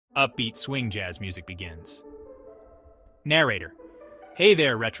Upbeat swing jazz music begins. Narrator. Hey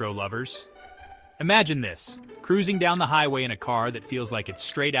there, retro lovers. Imagine this, cruising down the highway in a car that feels like it's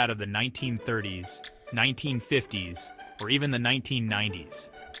straight out of the 1930s, 1950s, or even the 1990s.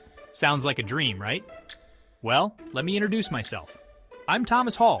 Sounds like a dream, right? Well, let me introduce myself. I'm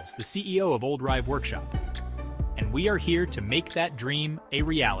Thomas Halls, the CEO of Oldrive Workshop, and we are here to make that dream a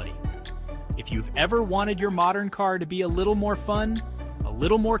reality. If you've ever wanted your modern car to be a little more fun, a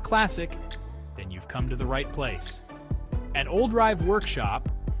little more classic, then you've come to the right place. At Oldrive Workshop,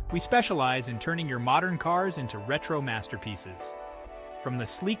 we specialize in turning your modern cars into retro masterpieces. From the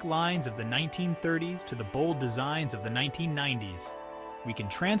sleek lines of the 1930s to the bold designs of the 1990s, we can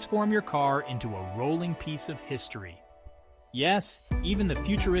transform your car into a rolling piece of history. Yes, even the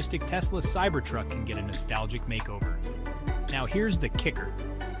futuristic Tesla Cybertruck can get a nostalgic makeover. Now here's the kicker.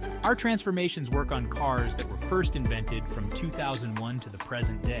 Our transformations work on cars that were first invented from 2001 to the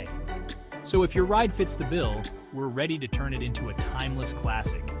present day. So if your ride fits the bill, we're ready to turn it into a timeless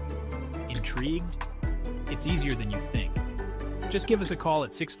classic. Intrigued? It's easier than you think. Just give us a call at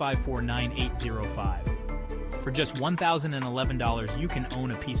 654-9805. For just $1,011, you can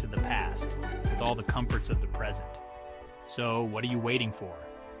own a piece of the past with all the comforts of the present. So what are you waiting for?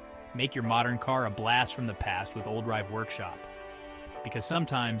 Make your modern car a blast from the past with Oldrive Workshop. Because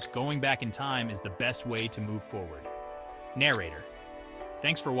sometimes going back in time is the best way to move forward. Narrator.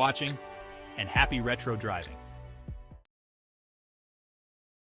 Thanks for watching, and happy retro driving.